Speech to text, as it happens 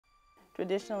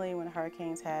traditionally when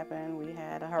hurricanes happen, we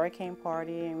had a hurricane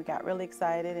party and we got really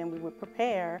excited and we would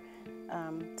prepare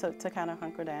to kind of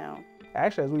hunker down.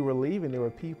 Actually, as we were leaving, there were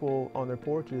people on their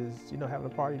porches, having a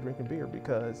party, drinking beer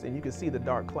and you could see the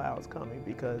dark clouds coming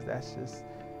because that's just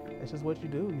what you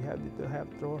do. You have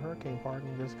to throw a hurricane party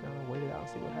and just kind of wait it out and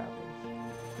see what happens.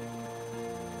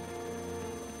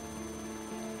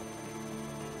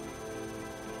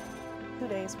 2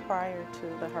 days prior to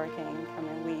the hurricane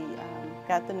coming, we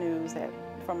got the news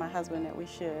from my husband that we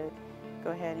should go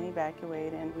ahead and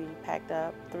evacuate, and we packed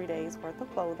up 3 days worth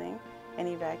of clothing and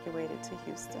evacuated to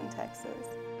Houston, Texas.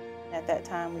 At that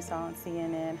time, we saw on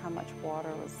CNN how much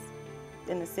water was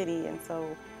in the city, and so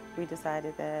we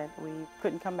decided that we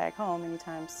couldn't come back home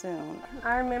anytime soon.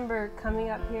 I remember coming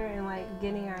up here and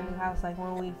getting our new house,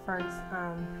 when we first,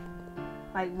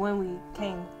 when we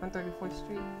came on 34th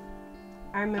Street.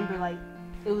 I remember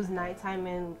it was nighttime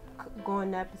and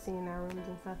going up and seeing our rooms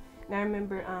and stuff. And I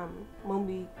remember when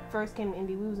we first came to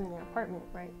Indy, we was in an apartment,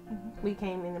 right? Mm-hmm. We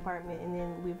came in an apartment and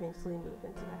then we eventually moved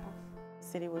into the house. The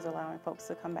city was allowing folks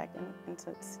to come back in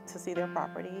to see their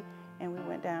property, and we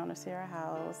went down to see our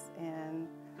house, and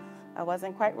I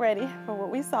wasn't quite ready for what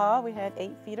we saw. We had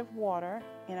 8 feet of water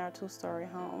in our 2-story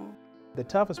home. The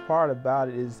toughest part about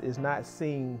it is not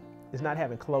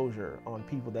having closure on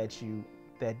people that you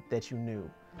knew.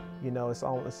 It's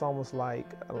almost like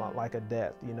a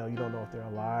death. You don't know if they're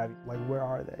alive. Where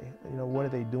are they? What are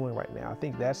they doing right now? I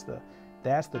think that's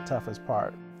the toughest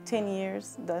part. 10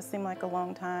 years does seem like a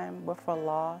long time, but for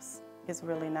loss, it's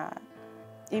really not.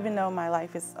 Even though my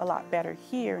life is a lot better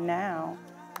here now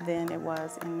than it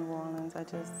was in New Orleans,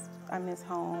 I miss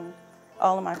home.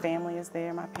 All of my family is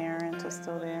there. My parents are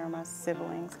still there, my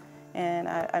siblings. And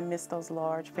I miss those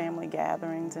large family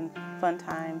gatherings and fun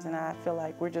times, and I feel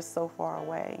like we're just so far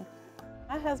away.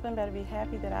 My husband better be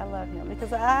happy that I love him,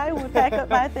 because I would pack up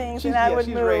my things and I would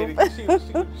move. Ready.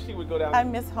 She would go down. I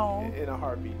miss home. In a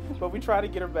heartbeat. But we try to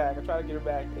get her back. I try to get her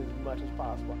back as much as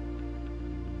possible.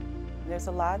 There's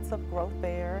lots of growth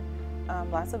there,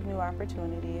 lots of new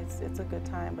opportunities. It's a good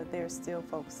time, but there's still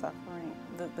folks suffering.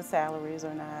 The salaries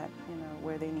are not,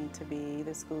 where they need to be.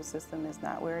 The school system is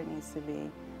not where it needs to be.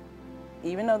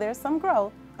 Even though there's some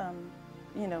growth,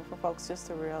 for folks just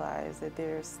to realize that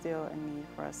there's still a need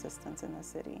for assistance in the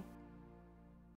city.